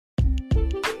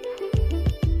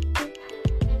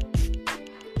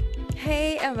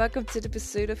and welcome to the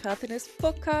Pursuit of Healthiness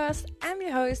podcast. I'm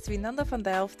your host, Wienanda van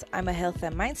Delft. I'm a health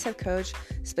and mindset coach,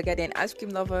 spaghetti and ice cream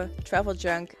lover, travel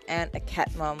junk, and a cat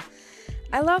mom.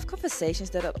 I love conversations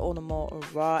that are on a more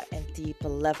raw and deeper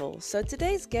level. So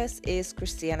today's guest is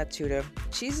Cristiana Tudor.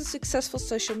 She's a successful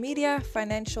social media,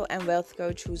 financial, and wealth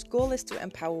coach whose goal is to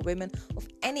empower women of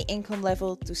any income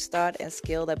level to start and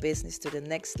scale their business to the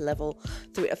next level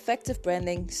through effective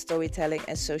branding, storytelling,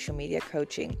 and social media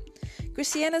coaching.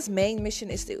 Cristiana's main mission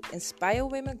is to inspire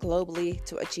women globally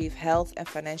to achieve health and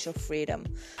financial freedom.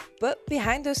 But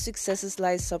behind those successes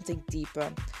lies something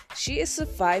deeper. She is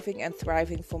surviving and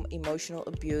thriving from emotional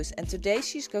abuse, and today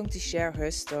she's going to share her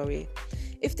story.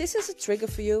 If this is a trigger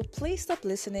for you, please stop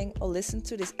listening or listen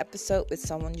to this episode with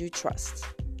someone you trust.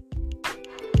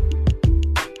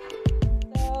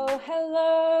 So,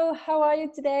 hello, how are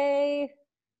you today?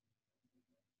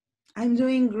 I'm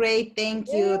doing great.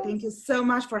 Thank you. Thank you so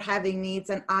much for having me. It's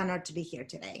an honor to be here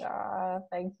today.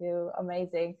 Thank you.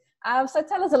 Amazing. So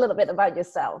tell us a little bit about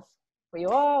yourself, where you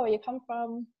are, where you come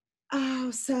from.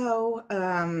 I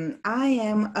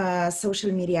am a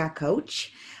social media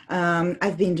coach.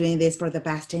 I've been doing this for the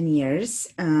past 10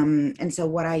 years. And so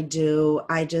what I do,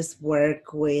 I just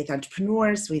work with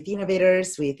entrepreneurs, with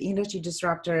innovators, with industry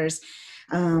disruptors,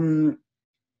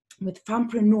 with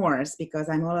fempreneurs, because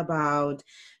I'm all about,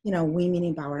 women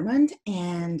empowerment,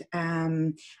 and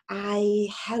I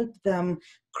help them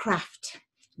craft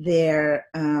their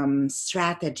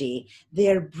strategy,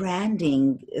 their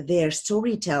branding, their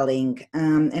storytelling.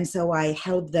 And so I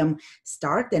help them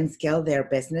start and scale their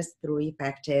business through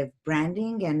effective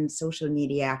branding and social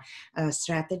media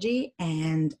strategy.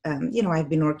 And, I've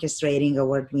been orchestrating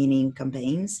award-winning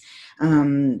campaigns.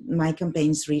 My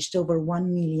campaigns reached over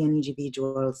 1 million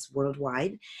individuals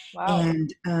worldwide. Wow.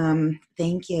 And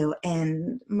thank you.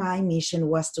 And my mission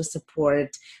was to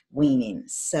support women.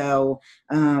 So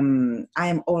I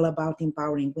am all about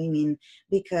empowering women,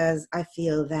 because I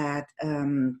feel that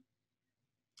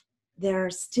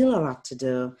there's still a lot to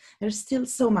do. There's still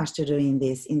so much to do in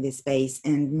this space.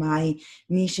 And my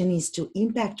mission is to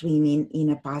impact women in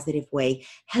a positive way,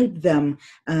 help them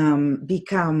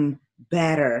become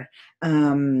better, at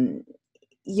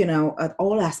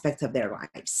all aspects of their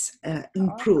lives,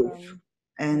 improve. Awesome.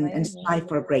 And strive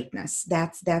for greatness.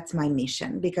 That's my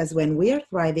mission, because when we are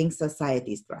thriving,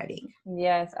 society is thriving.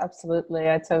 Yes, absolutely.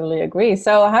 I totally agree.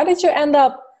 So how did you end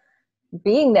up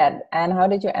being that? And how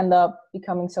did you end up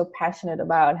becoming so passionate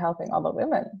about helping other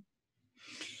women?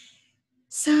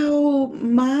 So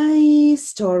my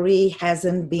story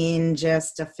hasn't been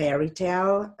just a fairy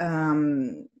tale,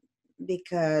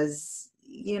 because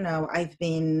I've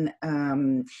been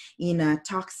in a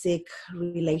toxic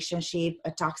relationship,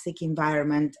 a toxic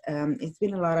environment. It's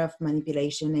been a lot of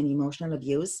manipulation and emotional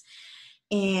abuse.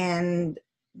 And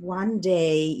one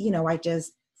day, I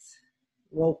just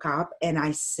woke up and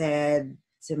I said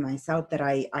to myself that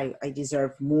I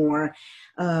deserve more.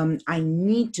 I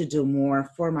need to do more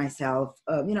for myself.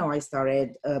 I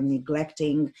started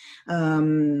neglecting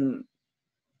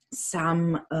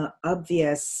some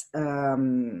obvious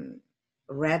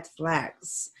red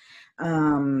flags.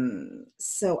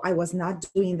 So I was not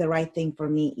doing the right thing for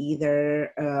me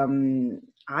either.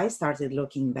 I started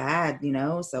looking bad,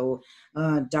 so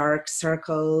dark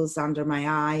circles under my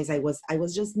eyes. I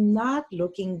was just not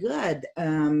looking good.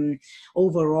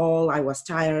 Overall, I was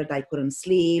tired. I couldn't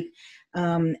sleep.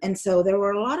 And so there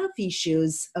were a lot of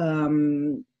issues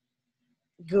going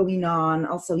on,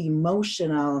 also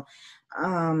emotional.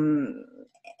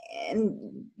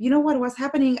 And what was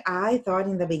happening? I thought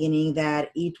in the beginning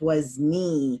that it was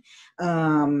me.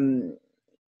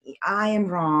 I am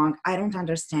wrong. I don't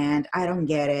understand. I don't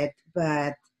get it.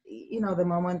 But, the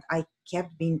moment I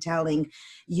kept being telling,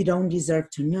 you don't deserve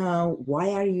to know.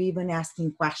 Why are you even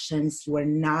asking questions? You are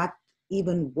not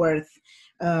even worth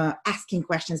asking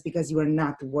questions, because you are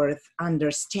not worth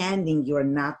understanding. You are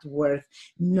not worth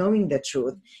knowing the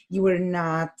truth. You are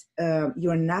not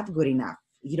good enough.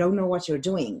 You don't know what you're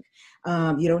doing.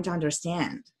 You don't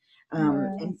understand.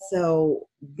 And so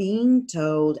being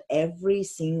told every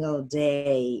single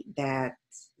day that,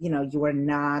 you are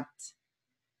not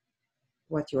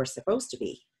what you are supposed to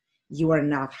be, you are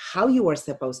not how you are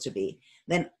supposed to be,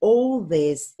 then all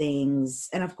these things,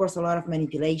 and of course a lot of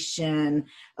manipulation,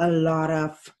 a lot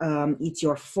of it's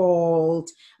your fault,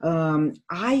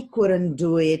 I couldn't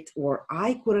do it, or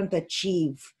I couldn't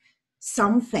achieve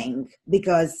something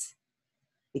because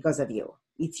of you.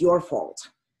 It's your fault.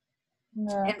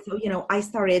 And so, I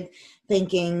started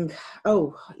thinking,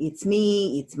 oh, it's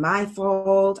me, it's my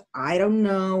fault. I don't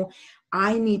know.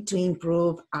 I need to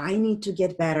improve. I need to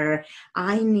get better.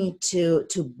 I need to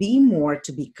be more,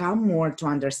 to become more, to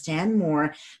understand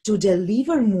more, to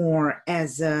deliver more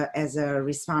as a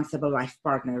responsible life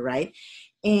partner, right?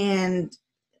 And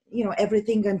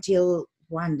everything until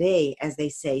one day, as they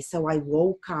say. So I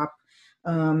woke up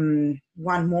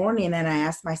one morning and I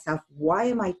asked myself, why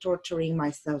am I torturing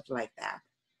myself like that?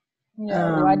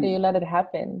 Yeah, why do you let it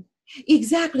happen?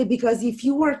 Exactly, because if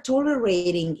you are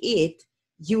tolerating it,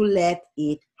 you let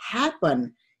it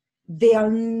happen. They are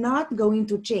not going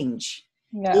to change.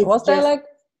 Yeah, It's was there just, like,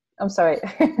 I'm sorry.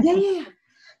 yeah, yeah.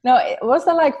 No, was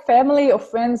there like family or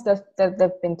friends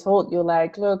that been told you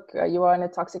like, look, you are in a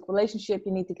toxic relationship,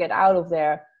 you need to get out of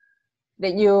there?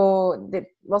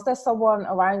 Was there someone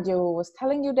around you who was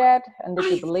telling you that, and did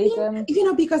you I've believe been,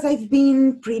 them? because I've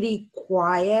been pretty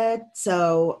quiet,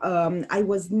 so I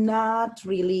was not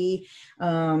really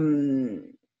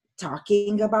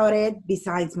talking about it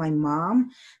besides my mom.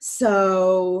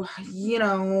 So,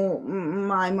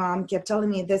 my mom kept telling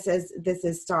me this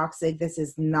is toxic. This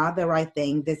is not the right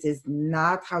thing. This is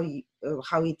not how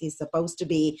it is supposed to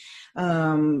be.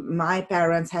 My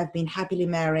parents have been happily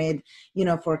married,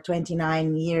 for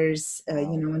 29 years,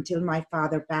 until my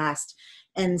father passed.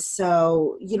 And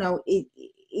so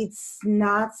it's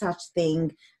not such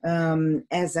thing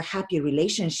as a happy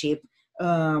relationship,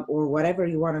 or whatever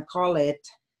you want to call it,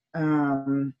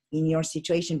 in your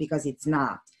situation, because it's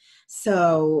not.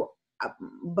 So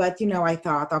but I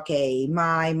thought, okay,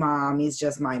 my mom is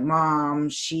just my mom.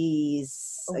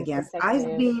 She's against. i've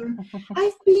Overprotective. been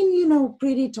i've been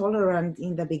pretty tolerant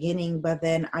in the beginning, but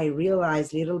then I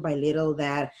realized little by little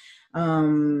that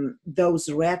those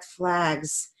red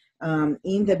flags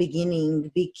in the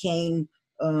beginning became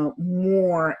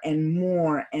more and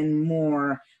more and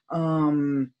more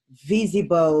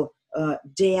visible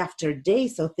day after day.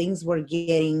 So things were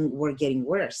getting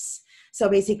worse. So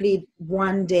basically,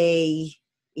 one day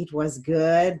it was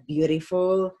good,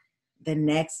 beautiful. The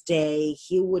next day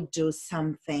he would do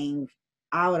something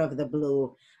out of the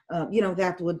blue,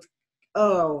 that would,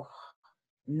 oh,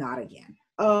 not again.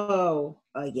 Oh,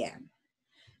 again.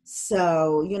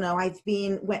 So, I've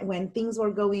been, when things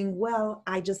were going well,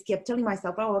 I just kept telling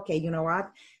myself, oh, okay, you know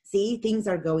what? See, things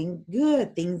are going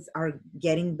good. Things are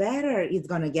getting better. It's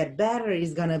going to get better.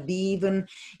 It's going to be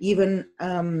even,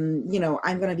 I'm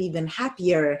going to be even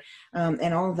happier,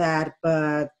 and all that.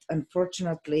 But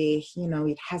unfortunately,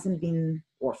 it hasn't been,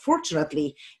 or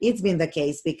fortunately, it's been the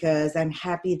case, because I'm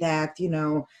happy that,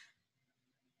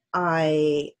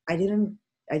 I didn't,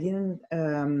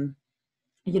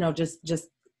 just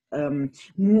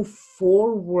move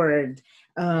forward,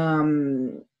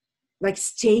 like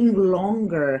staying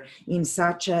longer in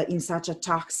such a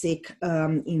toxic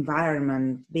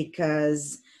environment,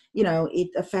 because it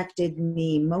affected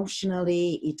me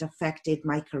emotionally, it affected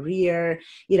my career,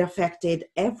 it affected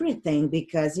everything,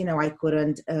 because I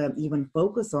couldn't even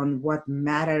focus on what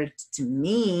mattered to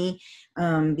me,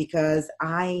 because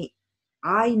I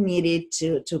needed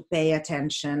to pay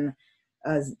attention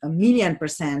as a million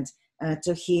percent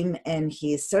to him and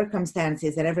his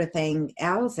circumstances and everything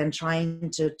else, and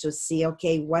trying to see,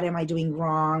 okay, what am I doing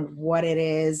wrong? What it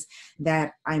is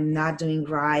that I'm not doing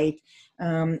right?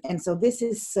 And so this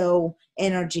is so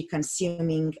energy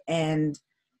consuming, and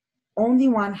on the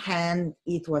one hand,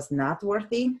 it was not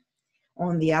worthy.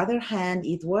 On the other hand,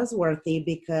 it was worthy,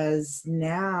 because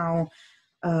now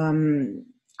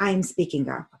I'm speaking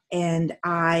up, and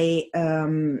I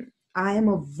am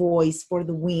a voice for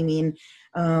the women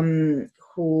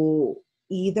who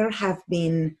either have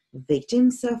been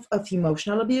victims of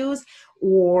emotional abuse,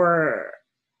 or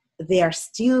they are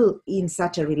still in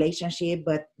such a relationship,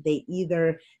 but they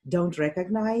either don't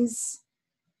recognize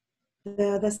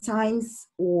the signs,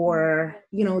 or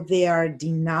they are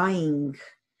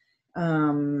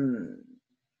um,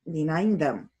 denying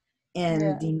them. And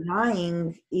Yeah.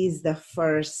 denying is the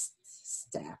first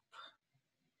step.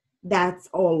 That's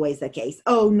always the case.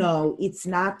 Oh no, it's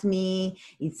not me.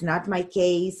 It's not my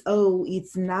case. Oh,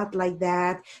 it's not like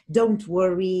that. Don't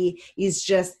worry. It's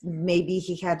just maybe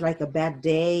he had like a bad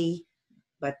day.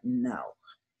 But no,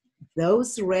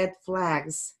 those red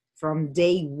flags from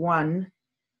day one,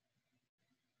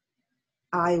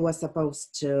 I was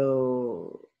supposed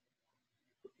to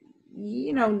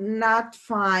not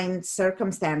find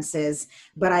circumstances,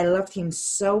 but I loved him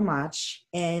so much.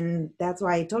 And that's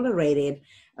why I tolerated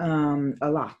a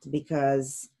lot,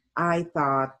 because I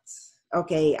thought,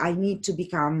 okay, I need to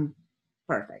become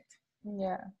perfect.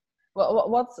 Yeah.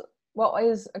 What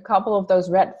is a couple of those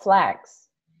red flags?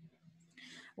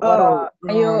 What Oh,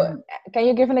 are can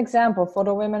you give an example for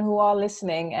the women who are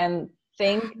listening and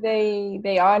think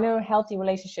they are in a healthy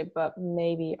relationship, but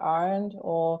maybe aren't,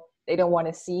 or they don't want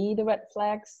to see the red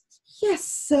flags? Yes.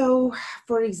 So,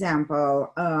 for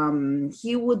example,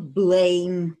 he would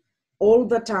blame all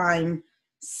the time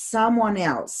someone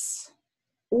else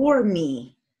or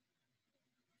me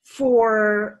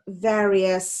for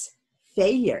various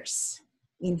failures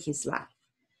in his life.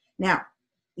 Now,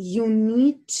 you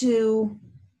need to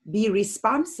be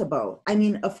responsible. I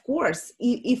mean, of course,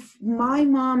 if my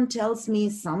mom tells me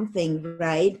something,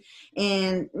 right,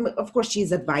 and of course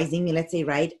she's advising me, let's say,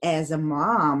 right, as a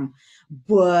mom,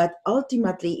 but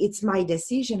ultimately it's my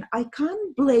decision. I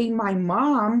can't blame my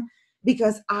mom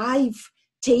because I've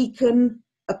taken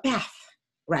a path,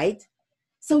 right?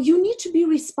 So you need to be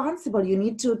responsible. You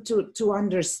need to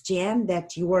understand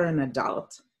that you are an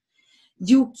adult.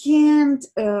 You can't,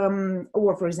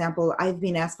 or for example, I've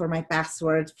been asked for my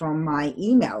password from my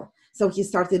email. So he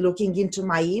started looking into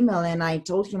my email and I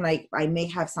told him, like, I may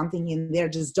have something in there,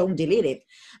 just don't delete it.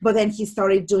 But then he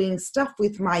started doing stuff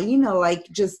with my email, like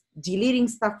just deleting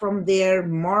stuff from there,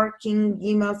 marking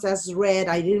emails as read.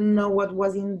 I didn't know what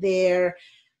was in there,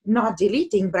 not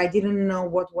deleting, but I didn't know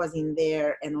what was in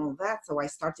there and all that. So I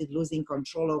started losing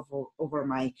control over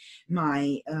my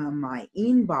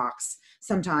inbox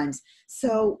sometimes.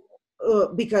 So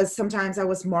because sometimes I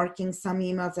was marking some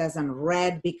emails as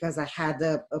unread because I had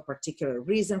a particular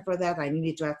reason for that. I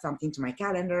needed to add something to my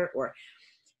calendar or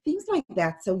things like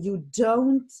that. So you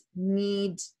don't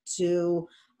need to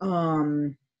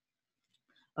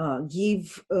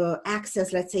give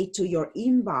access, let's say, to your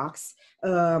inbox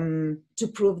to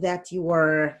prove that you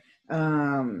are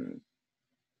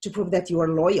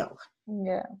loyal.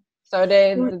 Yeah. So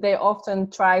they often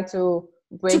try to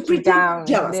break you down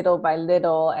little by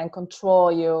little and control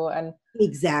you and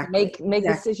exactly make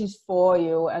decisions for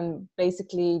you and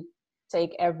basically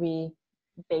take every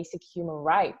basic human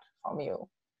right from you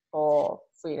for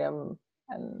freedom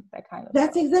and that kind of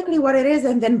That's stuff. exactly what it is.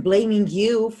 And then blaming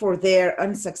you for their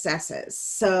unsuccesses.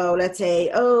 So let's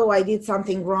say, oh, I did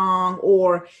something wrong,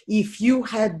 or if you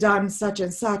had done such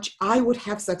and such, I would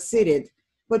have succeeded.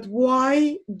 But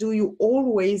why do you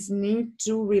always need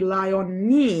to rely on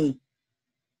me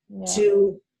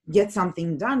to get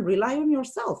something done? Rely on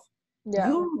yourself.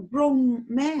 You're a grown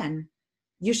man.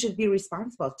 You should be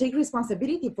responsible. Take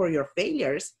responsibility for your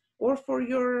failures or for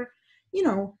your,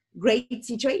 great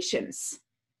situations.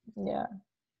 Yeah.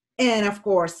 And of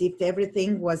course, if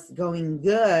everything was going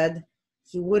good,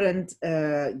 he wouldn't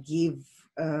give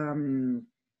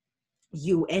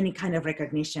you any kind of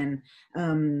recognition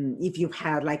if you've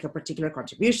had like a particular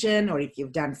contribution or if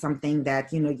you've done something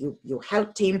that you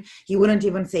helped him. He wouldn't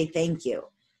even say thank you.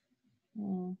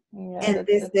 And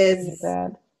this is really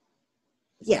bad.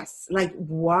 Yes, like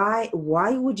why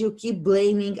would you keep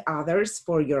blaming others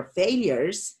for your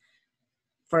failures?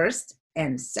 First,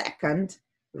 and second,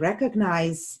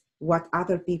 recognize what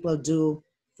other people do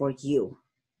for you.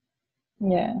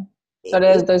 Yeah. So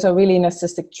those are really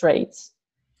narcissistic traits.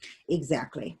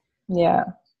 Exactly. Yeah.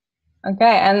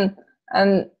 Okay.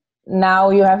 And now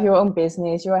you have your own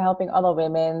business. You are helping other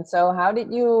women. So how did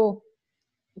you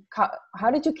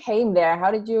came there?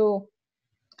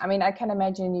 I mean, I can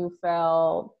imagine you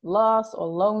felt lost or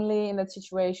lonely in that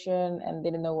situation and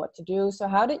didn't know what to do. So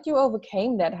how did you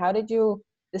overcome that? How did you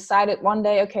decide it one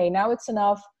day, okay, now it's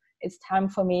enough. It's time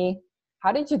for me.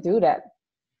 How did you do that?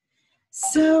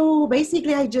 So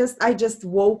basically I just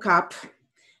woke up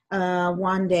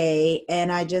one day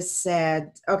and I just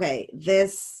said, okay,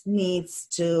 this needs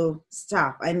to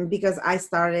stop. And because I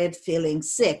started feeling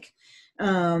sick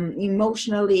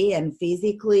emotionally and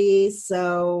physically,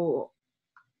 so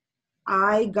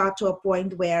I got to a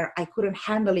point where I couldn't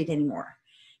handle it anymore.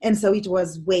 And so it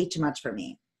was way too much for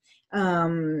me.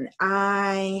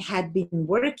 I had been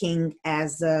working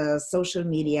as a social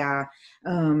media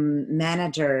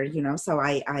manager, so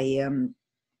I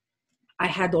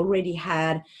had already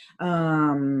had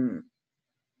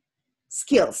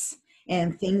skills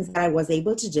and things that I was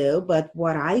able to do. But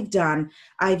what I've done,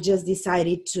 I've just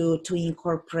decided to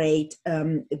incorporate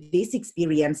this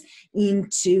experience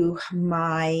into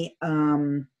my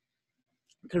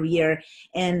career.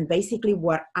 And basically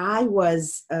what I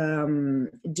was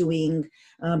doing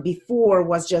before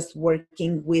was just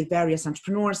working with various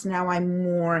entrepreneurs. Now I'm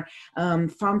more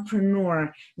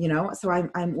farmpreneur, so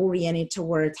I'm oriented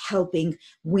towards helping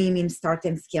women start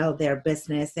and scale their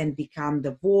business and become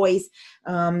the voice.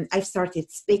 I've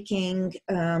started speaking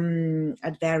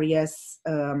at various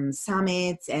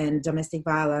summits and domestic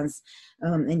violence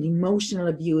and emotional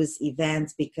abuse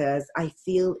events because I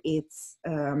feel it's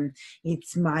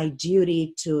my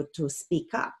duty to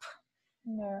speak up.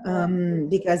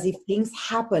 Because if things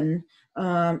happen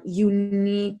you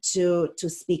need to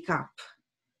speak up.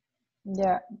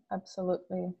 Yeah,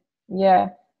 absolutely. Yeah.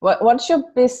 What's your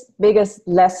biggest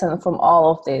lesson from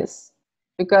all of this?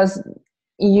 Because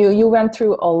you went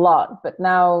through a lot, but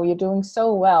now you're doing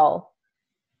so well.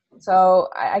 So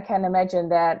I can imagine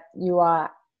that you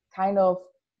are kind of,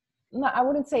 no, I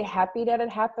wouldn't say happy that it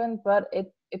happened, but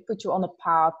it put you on the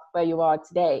path where you are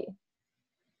today,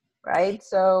 right?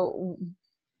 So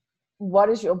what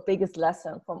is your biggest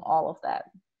lesson from all of that?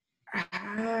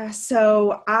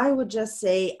 So I would just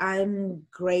say I'm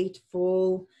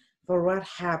grateful for what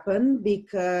happened,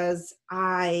 because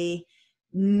I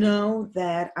know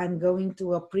that I'm going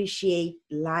to appreciate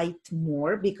light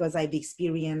more, because I've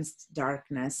experienced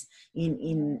darkness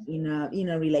in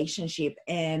a relationship.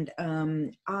 And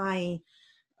I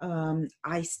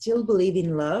still believe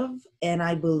in love, and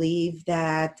I believe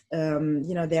that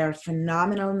there are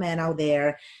phenomenal men out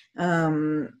there,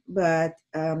 but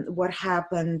what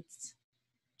happened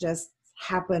just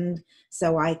happened,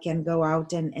 so I can go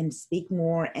out and speak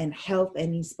more and help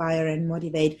and inspire and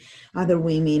motivate other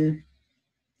women,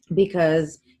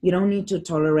 because you don't need to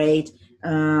tolerate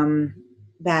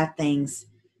bad things.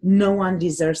 No one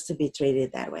deserves to be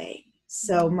treated that way.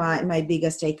 So my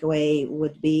biggest takeaway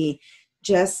would be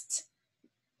just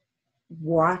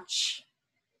watch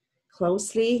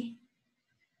closely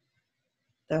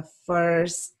the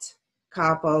first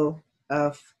couple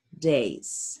of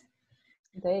days.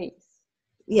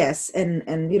 Yes, and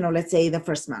let's say the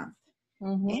first month.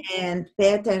 Mm-hmm. And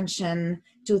pay attention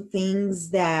to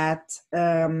things that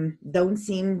don't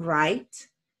seem right,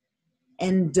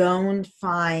 and don't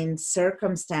find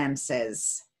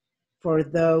circumstances for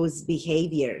those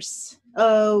behaviors.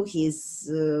 Oh, he's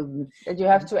that you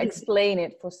have to explain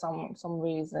it for some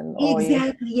reason.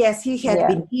 Exactly. Yes, he had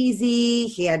been busy.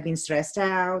 He had been stressed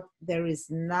out. There is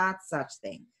not such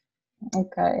thing.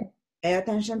 Okay. Pay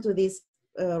attention to these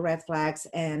red flags,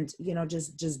 and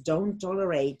just don't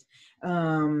tolerate.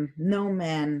 No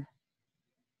man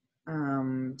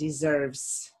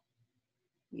deserves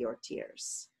your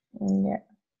tears.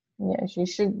 Yes, you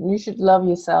should love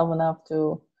yourself enough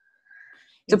to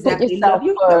exactly. Put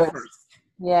yourself first.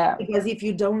 Yeah, because if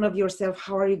you don't love yourself,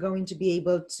 how are you going to be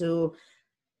able to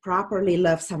properly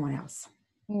love someone else?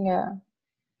 Yeah,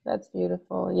 that's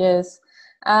beautiful. Yes.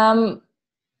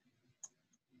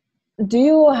 Do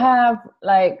you have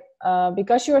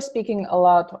because you are speaking a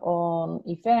lot on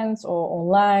events or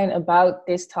online about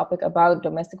this topic, about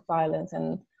domestic violence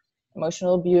and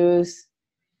emotional abuse,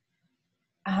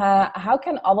 how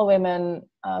can other women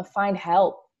find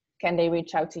help? Can they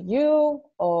reach out to you,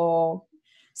 or?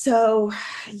 So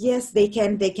yes, they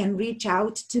can reach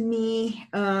out to me.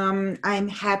 I'm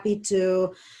happy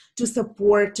to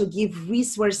support, to give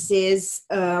resources.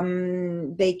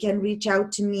 They can reach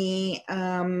out to me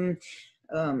on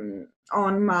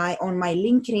my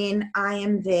LinkedIn. I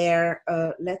am there.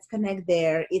 Let's connect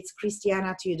there. It's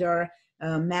Cristiana Tudor,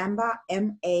 Mamba,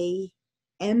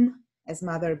 M-A-M as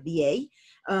mother, B-A.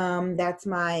 That's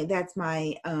my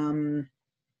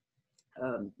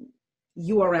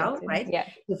URL, right? Yeah.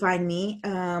 To find me.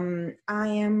 I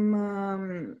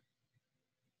am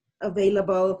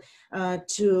available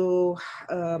to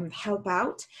help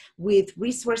out with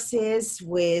resources,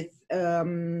 with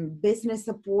business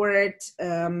support,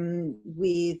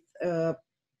 with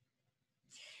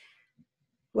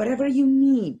whatever you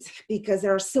need, because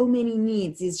there are so many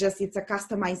needs. It's a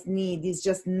customized need. It's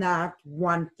just not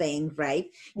one thing, right?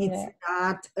 It's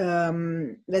not,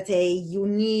 let's say you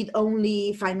need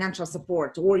only financial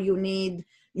support, or you need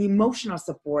emotional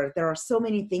support. There are so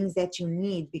many things that you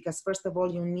need, because first of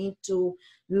all, you need to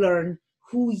learn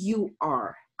who you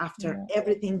are after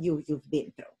everything you've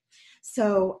been through.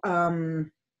 So,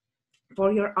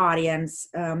 for your audience,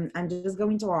 I'm just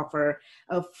going to offer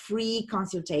a free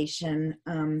consultation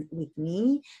with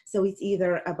me. So it's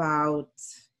either about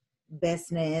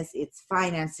business, it's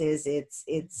finances,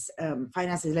 it's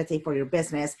finances, let's say for your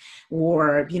business,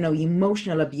 or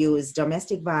emotional abuse,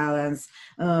 domestic violence.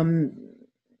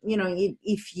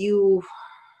 If you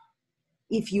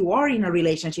are in a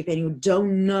relationship and you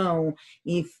don't know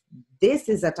if this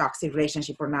is a toxic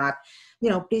relationship or not,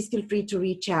 please feel free to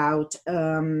reach out.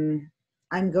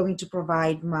 I'm going to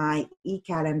provide my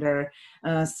e-calendar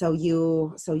so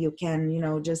you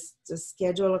can just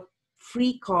schedule a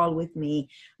free call with me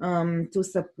to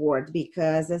support,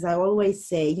 because as I always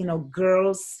say,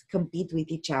 girls compete with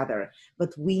each other,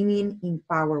 but women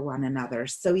empower one another.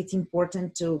 So it's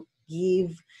important to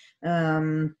give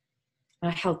a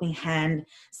helping hand,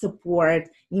 support,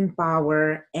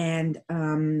 empower, and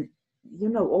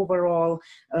overall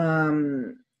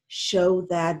show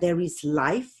that there is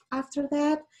life after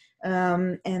that.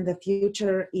 and the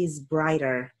future is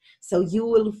brighter. So you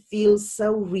will feel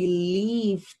so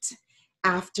relieved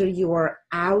after you are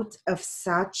out of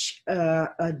such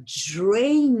a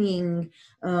draining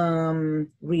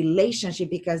relationship,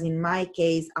 because in my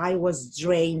case I was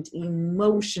drained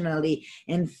emotionally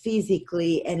and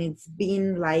physically, and it's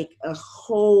been like a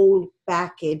whole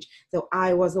package. So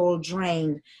I was all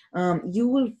drained. You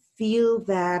will feel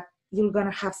that you're gonna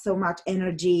have so much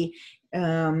energy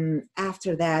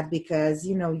after that, because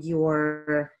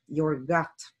your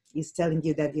gut is telling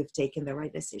you that you've taken the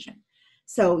right decision.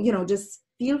 So just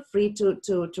feel free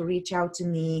to reach out to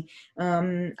me.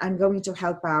 I'm going to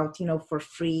help out for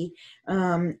free.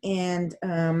 I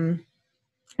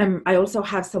also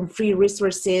have some free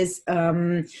resources.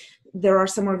 There are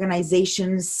some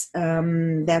organizations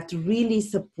that really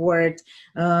support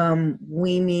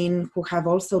women who have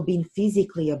also been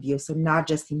physically abused, so not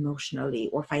just emotionally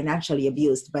or financially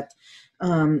abused, but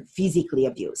physically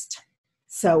abused.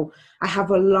 So I have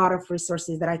a lot of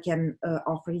resources that I can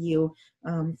offer you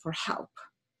for help.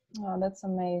 Oh, that's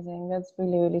amazing. That's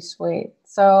really, really sweet.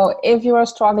 So if you are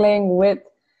struggling with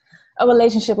a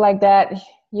relationship like that,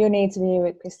 you need to be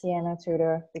with Cristiana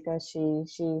Tudor, because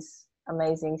she's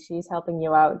amazing. She's helping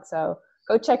you out. So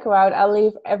go check her out. I'll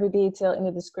leave every detail in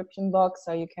the description box,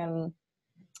 so you can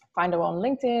find her on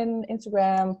LinkedIn,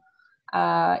 Instagram,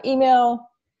 email,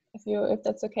 if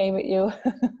that's okay with you.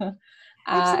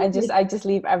 I just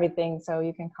leave everything so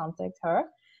you can contact her.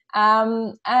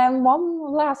 And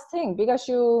one last thing, because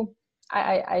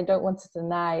I don't want to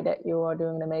deny that you are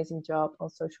doing an amazing job on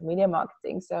social media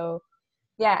marketing. So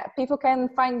yeah, people can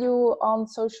find you on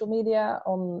social media,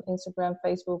 on Instagram,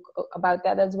 Facebook, about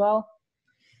that as well.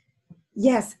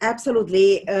 Yes,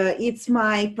 absolutely. It's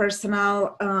my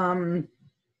personal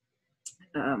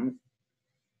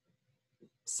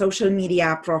social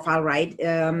media profile, right?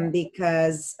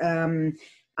 Because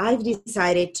I've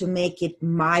decided to make it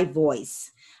my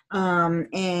voice,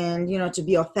 and to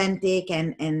be authentic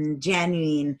and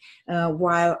genuine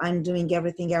while I'm doing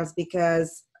everything else,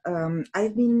 because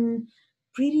I've been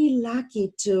pretty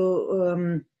lucky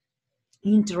to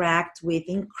interact with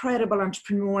incredible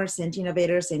entrepreneurs and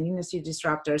innovators and industry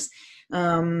disruptors,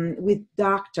 with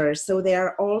doctors. So they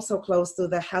are also close to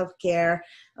the healthcare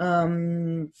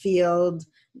field,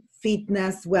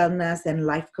 fitness, wellness, and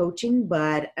life coaching,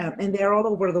 but and they're all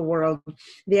over the world.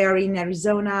 They are in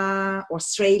Arizona,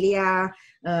 Australia,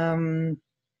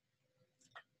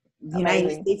 the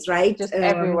United States, right? Just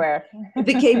everywhere.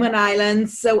 The Cayman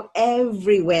Islands, so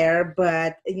everywhere.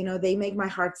 But they make my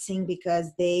heart sing,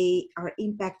 because they are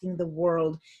impacting the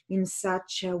world in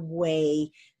such a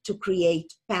way to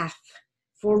create path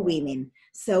for women.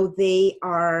 So they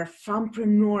are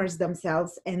entrepreneurs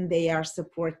themselves, and they are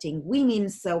supporting women.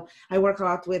 So I work a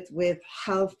lot with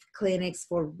health clinics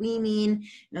for women,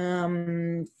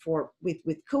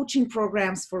 with coaching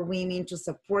programs for women to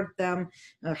support them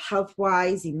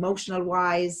health-wise,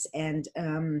 emotional-wise, and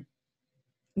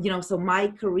so my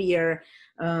career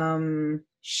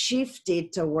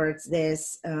shifted towards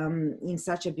this in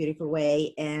such a beautiful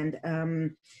way. And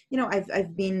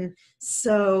I've been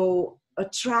so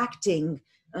attracting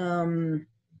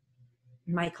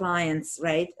my clients,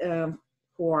 right,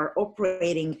 who are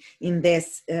operating in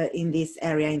this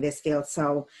area, in this field.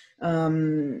 So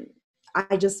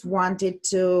I just wanted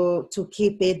to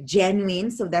keep it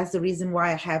genuine. So that's the reason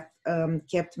why I have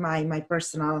kept my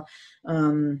personal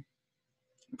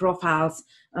profiles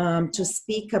to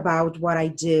speak about what I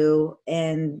do,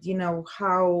 and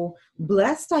how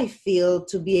blessed I feel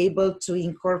to be able to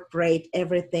incorporate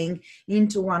everything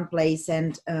into one place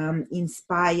and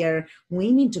inspire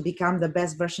women to become the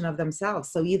best version of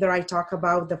themselves. So either I talk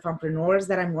about the entrepreneurs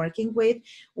that I'm working with,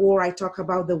 or I talk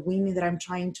about the women that I'm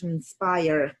trying to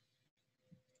inspire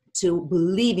to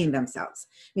believe in themselves,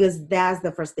 because that's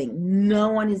the first thing. No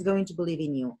one is going to believe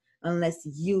in you unless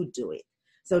you do it.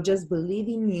 So just believe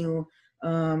in you,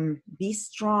 be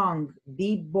strong,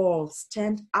 be bold,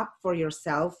 stand up for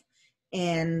yourself,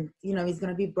 and it's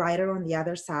going to be brighter on the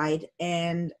other side.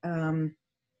 And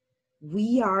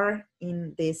we are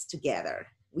in this together.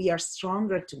 We are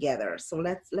stronger together. So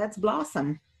let's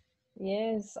blossom.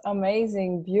 Yes,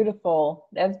 amazing, beautiful.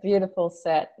 That's beautiful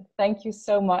said. Thank you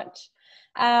so much.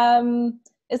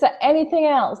 Is there anything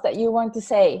else that you want to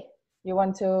say? You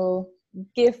want to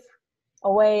give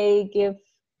away, give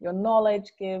your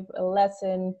knowledge, give a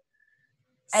lesson,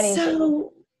 anything?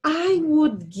 So I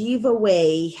would give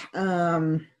away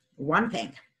one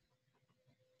thing.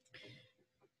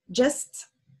 Just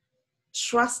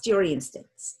trust your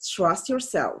instincts, trust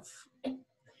yourself,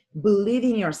 believe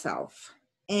in yourself,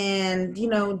 and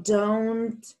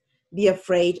don't be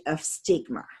afraid of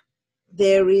stigma.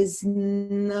 there is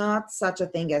not such a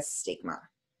thing as stigma.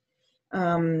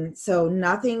 So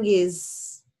nothing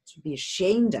is to be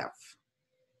ashamed of.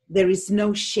 There is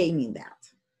no shame in that.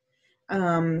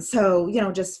 So,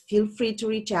 just feel free to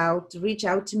reach out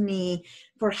to me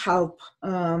for help.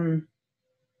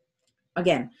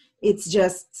 Again, it's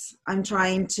just, I'm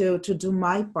trying to do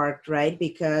my part, right?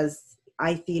 Because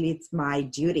I feel it's my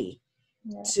duty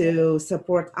to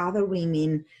support other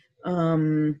women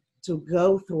to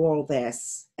go through all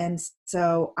this. And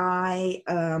so I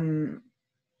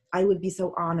would be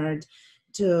so honored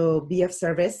to be of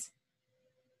service,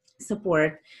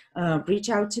 support. Reach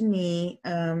out to me.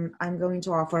 I'm going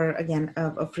to offer, again,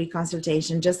 a free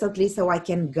consultation, just at least so I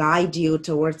can guide you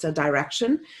towards a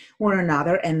direction or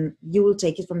another, and you will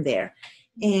take it from there.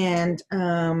 And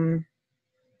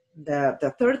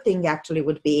the third thing actually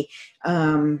would be,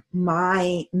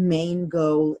 my main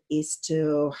goal is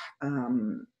to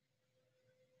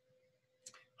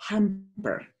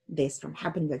hamper this from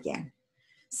happening again.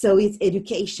 So it's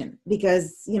education,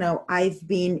 because, I've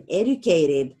been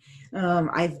educated.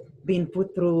 I've been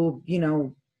put through,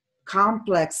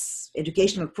 complex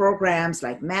educational programs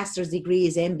like master's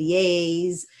degrees,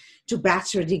 MBAs, to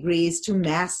bachelor degrees, to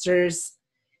masters.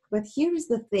 But here's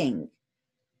the thing.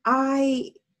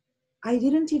 I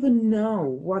didn't even know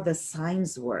what the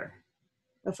signs were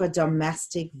of a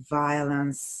domestic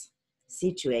violence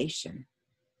situation.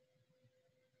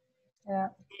 Yeah.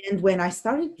 And when I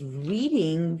started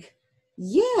reading,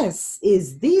 yes,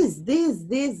 is this,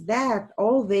 that,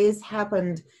 all this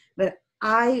happened, but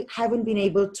I haven't been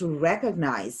able to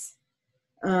recognize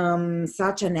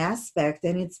such an aspect.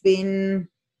 And it's been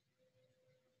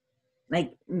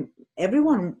like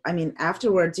everyone,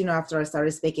 afterwards, after I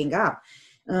started speaking up,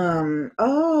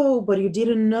 oh, but you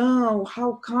didn't know,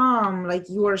 how come? Like,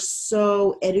 you are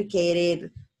so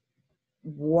educated,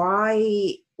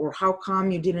 why, or how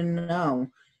come you didn't know?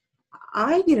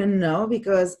 I didn't know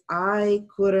because I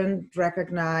couldn't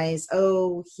recognize,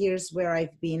 oh, here's where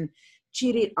I've been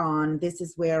cheated on. This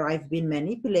is where I've been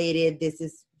manipulated. This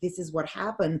is what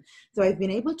happened. So I've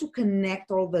been able to connect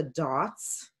all the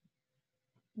dots.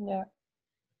 Yeah.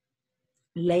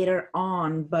 Later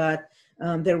on, but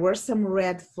there were some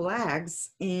red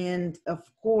flags. And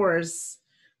of course,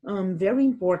 very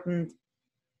important,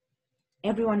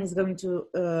 everyone is going to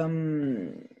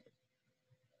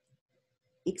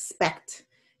expect,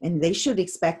 and they should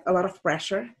expect, a lot of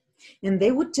pressure. And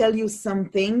they would tell you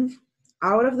something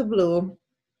out of the blue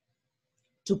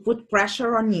to put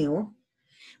pressure on you,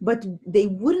 but they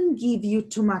wouldn't give you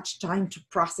too much time to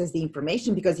process the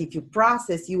information, because if you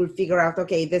process, you will figure out,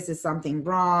 okay, this is something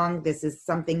wrong. This is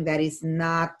something that is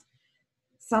not,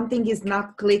 something is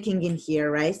not clicking in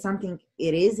here, right? Something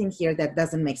it is in here that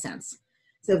doesn't make sense.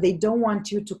 So they don't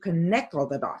want you to connect all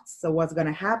the dots. So what's going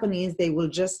to happen is they will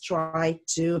just try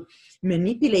to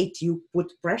manipulate you,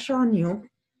 put pressure on you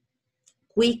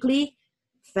quickly,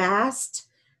 fast,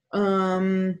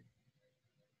 and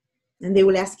they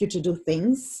will ask you to do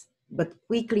things, but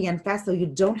quickly and fast, so you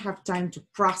don't have time to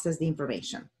process the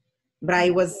information. But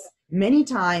I was many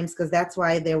times, because that's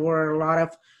why there were a lot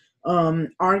of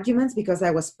arguments, because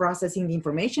I was processing the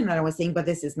information and I was saying, but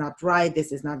this is not right,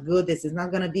 this is not good, this is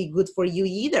not going to be good for you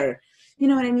either. You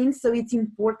know what I mean? So it's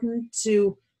important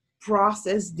to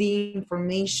process the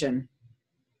information,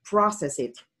 process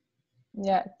it.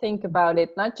 Yeah, think about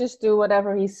it. Not just do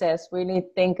whatever he says. Really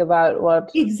think about what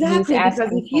exactly, he's asking,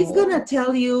 because if he's going to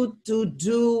tell you to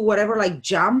do whatever, like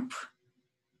jump,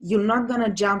 you're not going to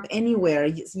jump anywhere.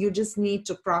 You just need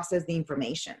to process the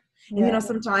information. And,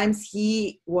 sometimes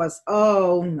he was,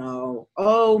 oh no,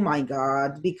 oh my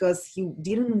God, because he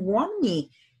didn't want me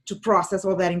to process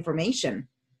all that information.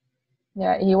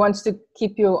 Yeah, he wants to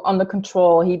keep you under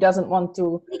control. He doesn't want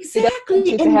to,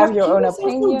 exactly. To have your own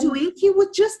opinion. Doing, he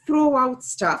would just throw out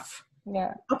stuff.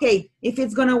 Yeah. Okay, if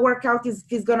it's going to work out,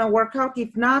 it's going to work out.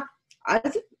 If not, I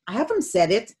haven't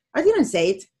said it. I didn't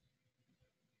say it.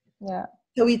 Yeah.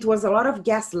 So it was a lot of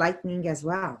gaslighting as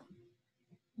well.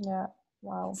 Yeah.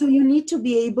 Wow. So you need to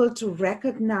be able to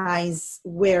recognize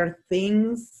where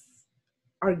things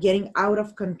are getting out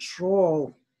of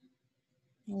control,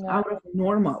 out of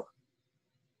normal,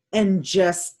 and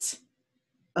just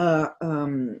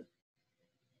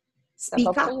speak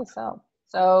up for yourself.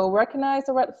 So recognize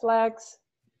the red flags,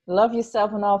 love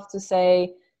yourself enough to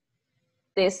say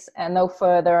this and no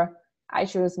further, I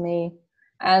choose me,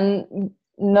 and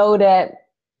know that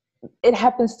it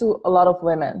happens to a lot of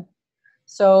women.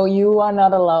 So you are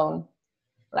not alone.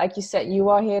 Like you said, you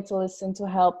are here to listen, to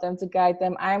help them, to guide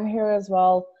them. I'm here as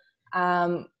well.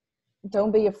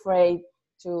 Don't be afraid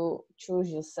to choose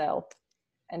yourself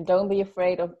And don't be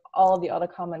afraid of all the other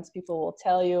comments people will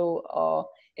tell you, or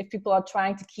if people are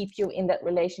trying to keep you in that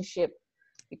relationship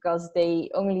because they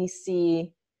only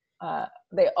see,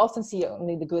 they often see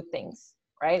only the good things,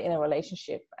 right, in a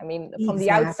relationship. I mean, from the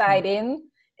outside in,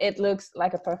 it looks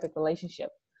like a perfect relationship,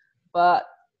 but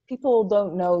people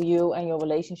don't know you and your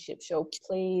relationship. So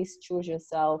please choose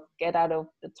yourself, get out of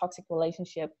the toxic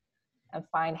relationship and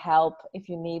find help if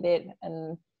you need it,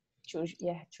 and choose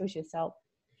yourself.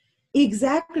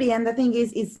 Exactly. And the thing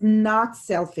is, it's not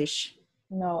selfish.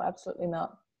 No, absolutely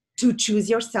not. To choose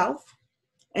yourself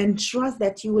and trust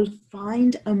that you will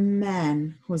find a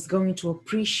man who's going to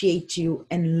appreciate you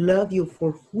and love you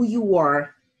for who you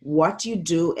are, what you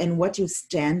do, and what you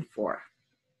stand for.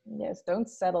 Yes, don't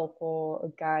settle for a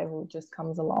guy who just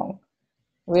comes along.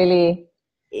 Really,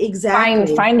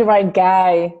 exactly find the right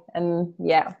guy, and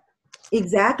yeah.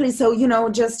 Exactly. So,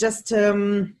 just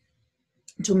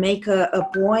to make a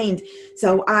point.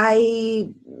 So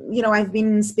I've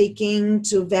been speaking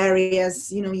to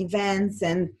various, events,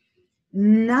 and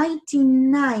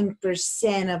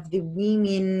 99% of the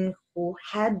women who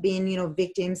had been,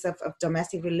 victims of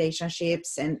domestic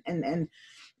relationships and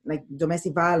like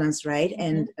domestic violence, right?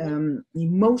 Mm-hmm. And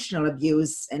emotional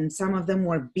abuse. And some of them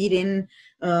were beaten,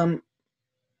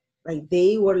 like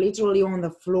they were literally on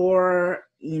the floor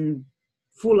in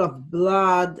full of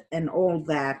blood and all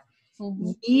that.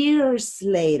 Mm-hmm. Years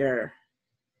later,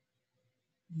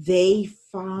 they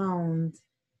found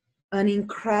an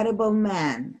incredible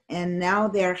man, and now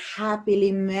they're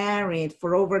happily married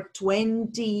for over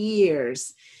 20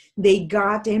 years. They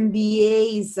got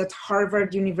MBAs at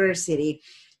Harvard University.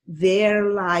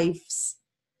 Their lives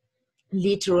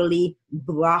literally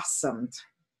blossomed.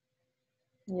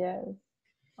 Yes.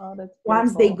 Oh, that's beautiful.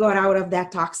 Once they got out of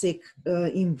that toxic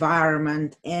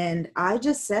environment. And I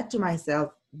just said to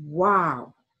myself,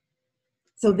 wow.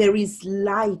 So there is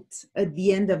light at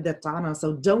the end of the tunnel.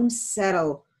 So don't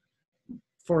settle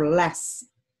for less.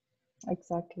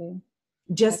 Exactly.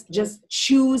 Just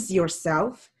choose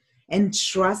yourself and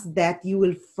trust that you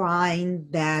will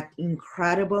find that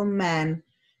incredible man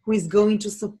who is going to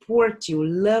support you,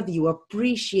 love you,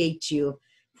 appreciate you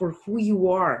for who you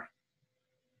are.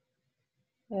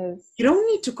 Yes. You don't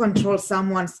need to control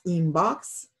someone's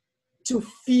inbox to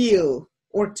feel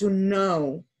or to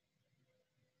know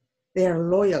they're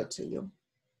loyal to you.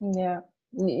 Yeah.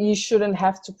 You shouldn't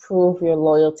have to prove your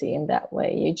loyalty in that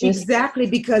way. You just... Exactly,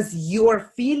 because your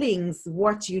feelings,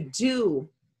 what you do,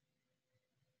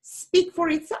 speak for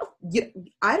itself.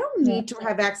 I don't need to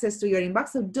have access to your inbox,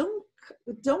 so don't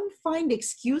find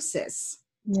excuses.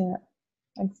 Yeah,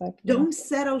 exactly. Don't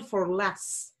settle for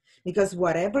less, because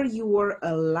whatever you are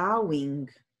allowing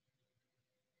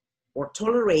or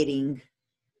tolerating,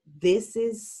 this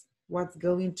is what's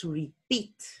going to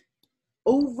repeat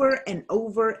over and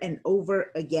over and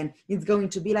over again. It's going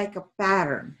to be like a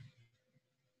pattern.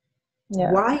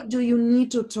 Yeah. Why do you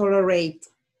need to tolerate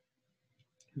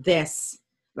this,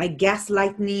 like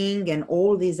gaslighting and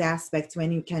all these aspects,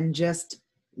 when you can just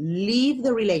leave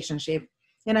the relationship?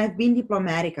 And I've been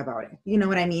diplomatic about it. You know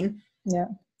what I mean? Yeah.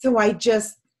 So I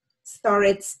just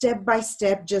started step by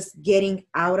step, just getting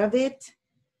out of it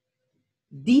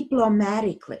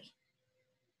diplomatically.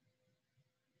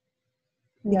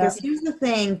 Because here's the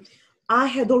thing, I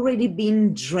had already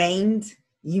been drained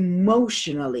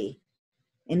emotionally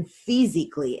and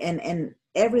physically and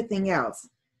everything else.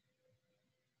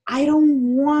 I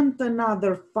don't want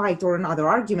another fight or another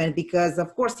argument, because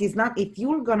of course he's not, if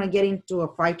you're going to get into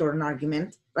a fight or an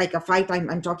argument, like a fight,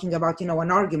 I'm talking about, an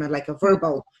argument, like a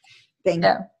verbal thing.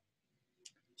 Yeah.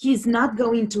 He's not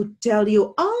going to tell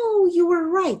you, oh, you were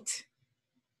right.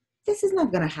 This is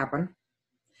not going to happen.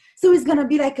 So it's going to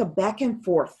be like a back and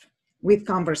forth with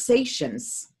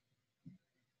conversations.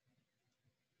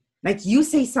 Like you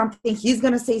say something, he's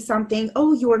going to say something.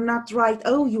 Oh, you are not right.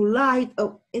 Oh, you lied.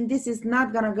 Oh, and this is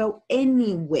not going to go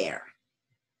anywhere.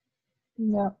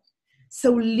 Yeah.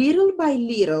 So little by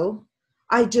little,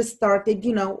 I just started,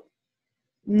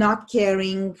 not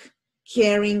caring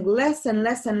less and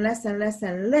less and less and less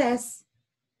and less,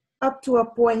 up to a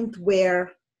point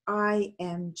where I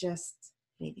am just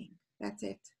leaving. That's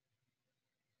it.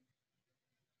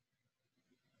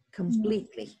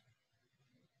 Completely.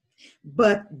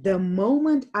 But the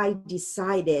moment I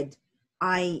decided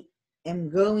I am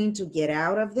going to get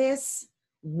out of this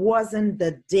wasn't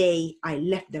the day I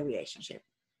left the relationship.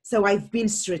 So I've been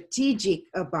strategic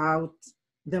about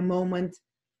the moment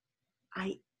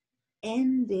I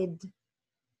ended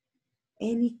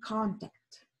any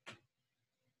contact.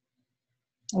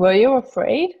 Were you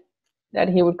afraid that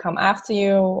he would come after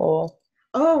you, or?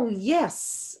 Oh,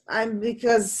 yes.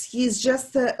 Because he's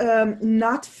just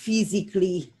not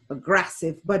physically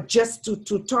aggressive, but just to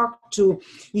talk, to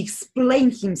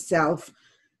explain himself,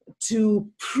 to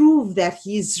prove that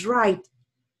he's right.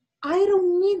 I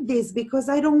don't need this because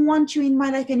I don't want you in my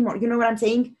life anymore. You know what I'm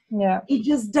saying? Yeah. It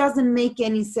just doesn't make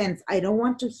any sense. I don't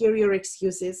want to hear your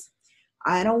excuses.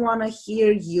 I don't want to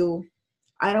hear you.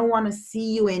 I don't want to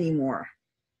see you anymore.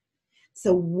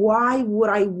 So why would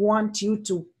I want you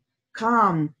to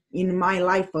come in my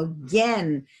life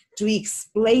again to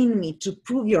explain me, to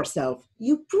prove yourself?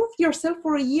 You proved yourself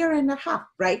for a year and a half,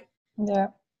 right? Yeah.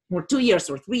 Or 2 years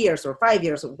or 3 years or 5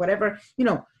 years or whatever,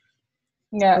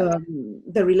 Yeah.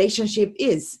 the relationship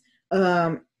is.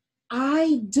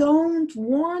 I don't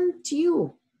want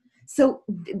you. So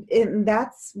and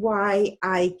that's why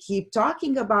I keep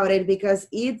talking about it, because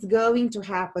it's going to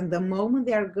happen the moment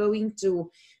they are going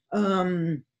to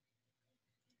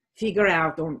figure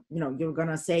out, or you're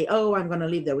gonna say, oh, I'm gonna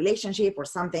leave the relationship or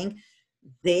something.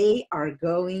 They are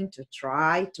going to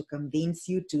try to convince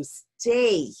you to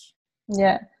stay.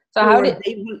 Yeah. So how Or did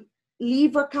they will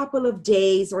leave a couple of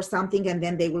days or something, and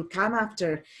then they will come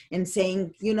after and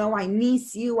saying, I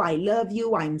miss you, I love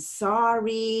you, I'm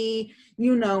sorry,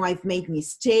 I've made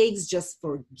mistakes, just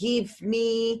forgive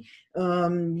me.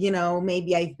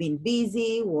 Maybe I've been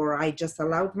busy, or I just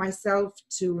allowed myself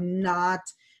to not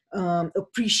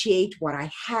appreciate what I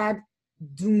had.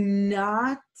 Do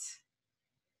not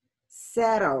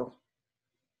settle,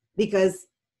 because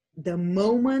the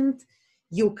moment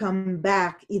you come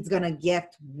back, it's gonna get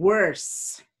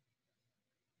worse.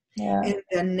 yeah. And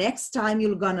the next time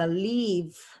you're gonna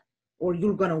leave, or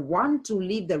you're gonna want to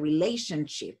leave the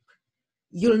relationship,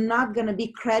 you're not gonna be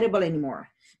credible anymore,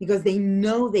 because they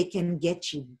know they can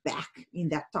get you back in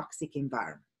that toxic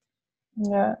environment.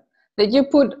 Yeah. Did you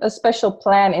put a special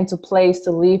plan into place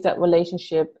to leave that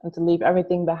relationship and to leave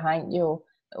everything behind you?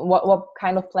 What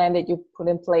kind of plan did you put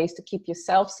in place to keep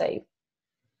yourself safe?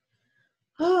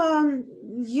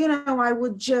 I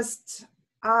would just,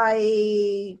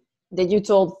 I Did you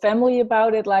told family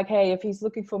about it? Like, hey, if he's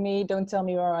looking for me, don't tell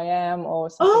me where I am or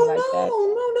something like that.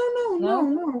 Oh, No?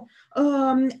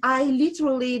 no. I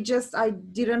literally just, I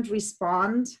didn't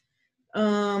respond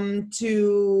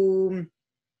to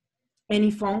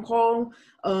any phone call.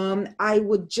 I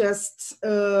would just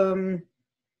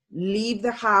leave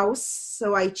the house.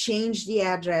 So I changed the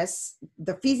address,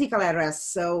 the physical address.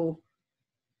 So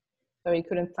So he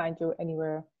couldn't find you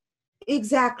anywhere.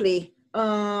 exactly.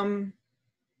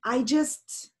 I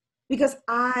just, because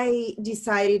I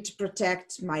decided to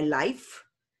protect my life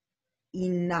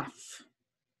enough.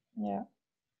 Yeah.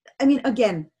 I mean,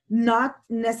 again, not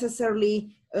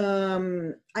necessarily,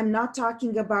 I'm not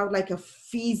talking about like a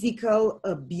physical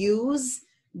abuse,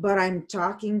 but I'm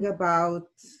talking about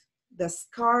the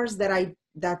scars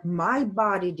that my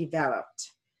body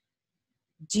developed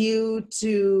due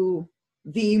to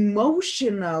the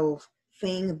emotional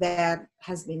thing that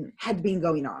had been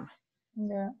going on.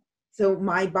 Yeah. So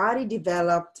my body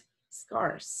developed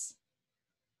scars.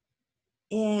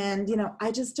 And,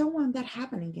 I just don't want that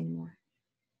happening anymore.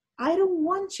 I don't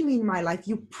want you in my life.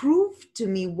 You proved to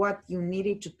me what you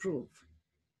needed to prove.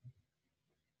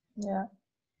 Yeah.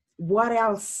 What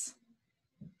else?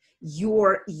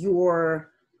 Your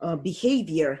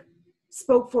behavior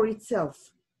spoke for itself.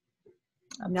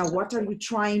 Absolutely. Now, what are you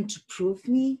trying to prove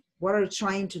me? What are you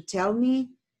trying to tell me?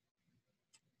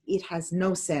 It has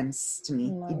no sense to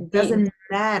me. No, It doesn't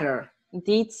matter.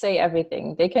 deeds say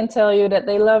everything. They can tell you that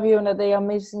they love you and that they are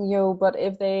missing you, but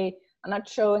if they are not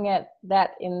showing that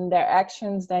in their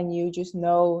actions, then you just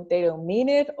know they don't mean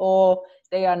it, or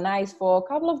they are nice for a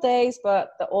couple of days,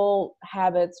 but the old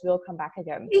habits will come back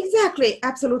again. Exactly,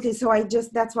 absolutely. So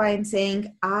that's why I'm saying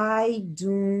I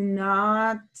do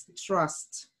not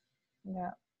trust.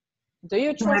 Yeah. Do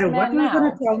you No trust matter what men you're gonna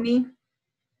now? tell me,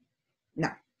 no.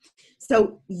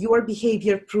 So your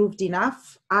behavior proved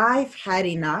enough. I've had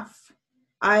enough.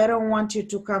 I don't want you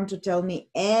to come to tell me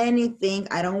anything.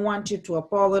 I don't want you to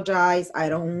apologize. I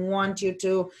don't want you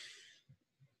to,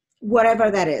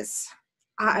 whatever that is.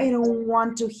 I don't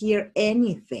want to hear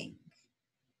anything.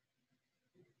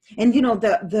 And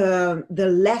the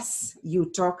less you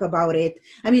talk about it,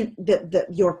 I mean,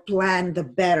 your plan, the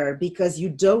better, because you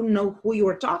don't know who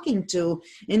you're talking to.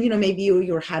 And maybe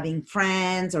you're having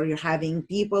friends, or you're having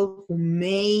people who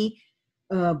may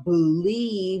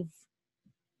believe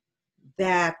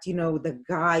that the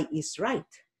guy is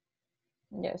right.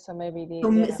 Yeah, so maybe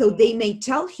So they may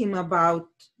tell him about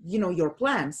your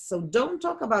plans. So don't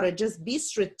talk about it. Just be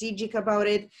strategic about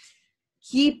it.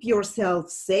 Keep yourself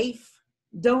safe.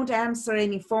 Don't answer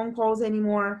any phone calls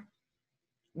anymore.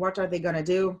 What are they gonna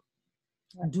do?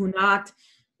 Do not,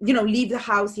 leave the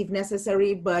house if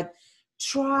necessary, but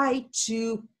try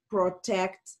to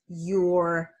protect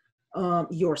yourself,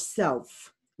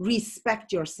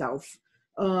 respect yourself,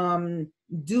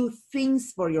 do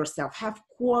things for yourself, have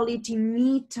quality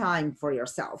me time for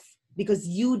yourself, because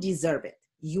you deserve it.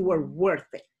 You are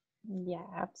worth it. Yeah,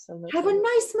 absolutely. Have a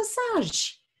nice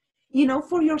massage,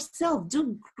 for yourself.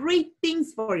 Do great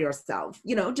things for yourself.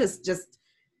 Just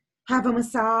have a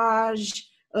massage.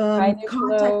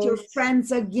 Contact your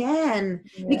friends again.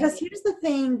 Yeah. Because here's the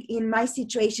thing, in my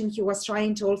situation, he was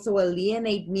trying to also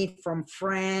alienate me from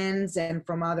friends and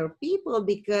from other people,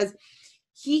 because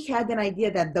he had an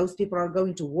idea that those people are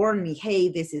going to warn me, hey,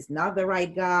 this is not the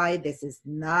right guy, this is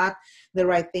not the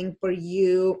right thing for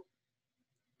you.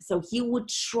 So he would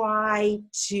try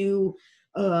to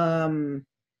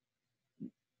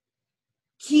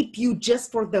keep you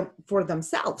just for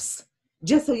themselves,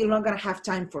 just so you're not going to have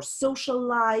time for social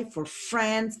life, for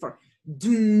friends,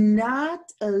 do not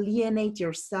alienate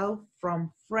yourself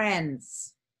from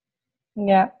friends.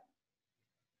 Yeah.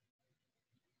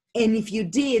 And if you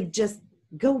did, just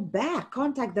go back,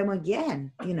 contact them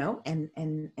again, and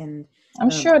I'm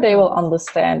sure they will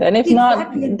understand. And if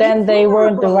exactly, not, then they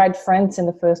weren't the right friends in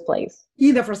the first place.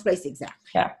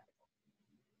 Exactly.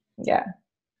 Yeah.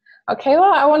 Okay,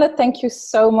 well, I want to thank you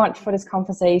so much for this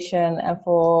conversation and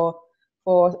for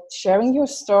sharing your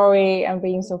story and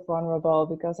being so vulnerable,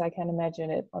 because I can imagine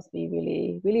it must be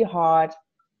really, really hard,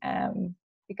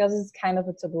 because it's kind of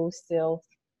a taboo still.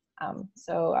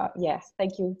 Yes,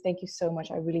 thank you so much.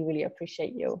 I really, really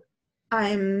appreciate you.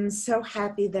 I'm so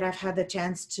happy that I've had the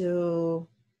chance to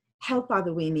help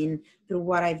other women through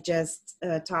what I've just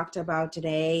talked about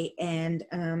today. And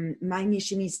my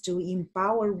mission is to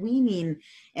empower women.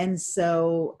 And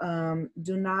so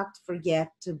do not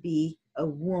forget to be a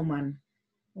woman.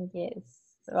 Yes.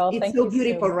 Well, it's so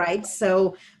beautiful, so right?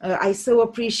 So I so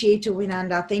appreciate you,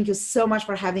 Winanda. Thank you so much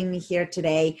for having me here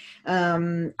today.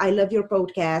 I love your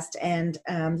podcast, and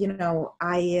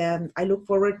I look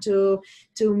forward to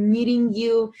meeting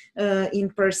you in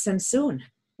person soon.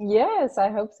 Yes,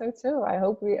 I hope so too. I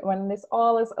hope when this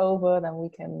all is over, then we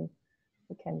can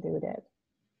do that.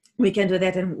 We can do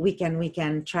that, and we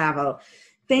can travel.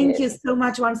 Thank you so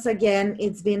much once again.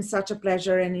 It's been such a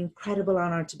pleasure and incredible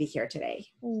honor to be here today.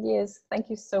 Yes, thank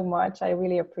you so much. I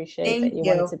really appreciate that you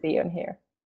wanted to be on here.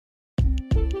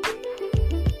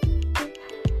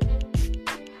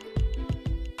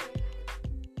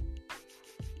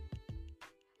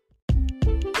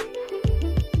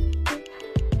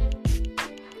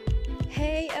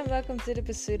 Hey, and welcome to the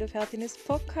Pursuit of Healthiness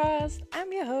podcast.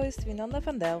 I'm your host, Winanda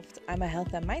van Delft. I'm a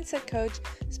health and mindset coach,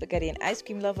 spaghetti and ice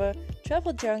cream lover,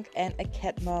 travel junk, and a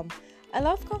cat mom. I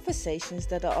love conversations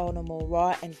that are on a more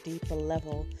raw and deeper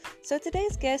level. So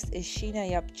today's guest is Sheena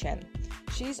Yap Chen.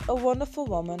 She's a wonderful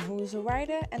woman who is a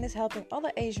writer and is helping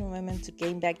other Asian women to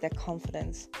gain back their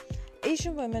confidence.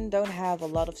 Asian women don't have a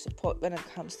lot of support when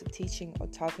it comes to teaching or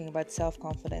talking about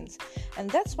self-confidence, and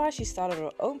that's why she started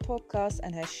her own podcast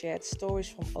and has shared stories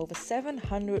from over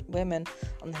 700 women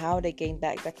on how they gain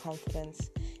back their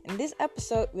confidence. In this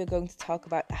episode, we're going to talk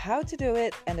about how to do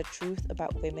it and the truth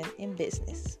about women in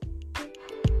business.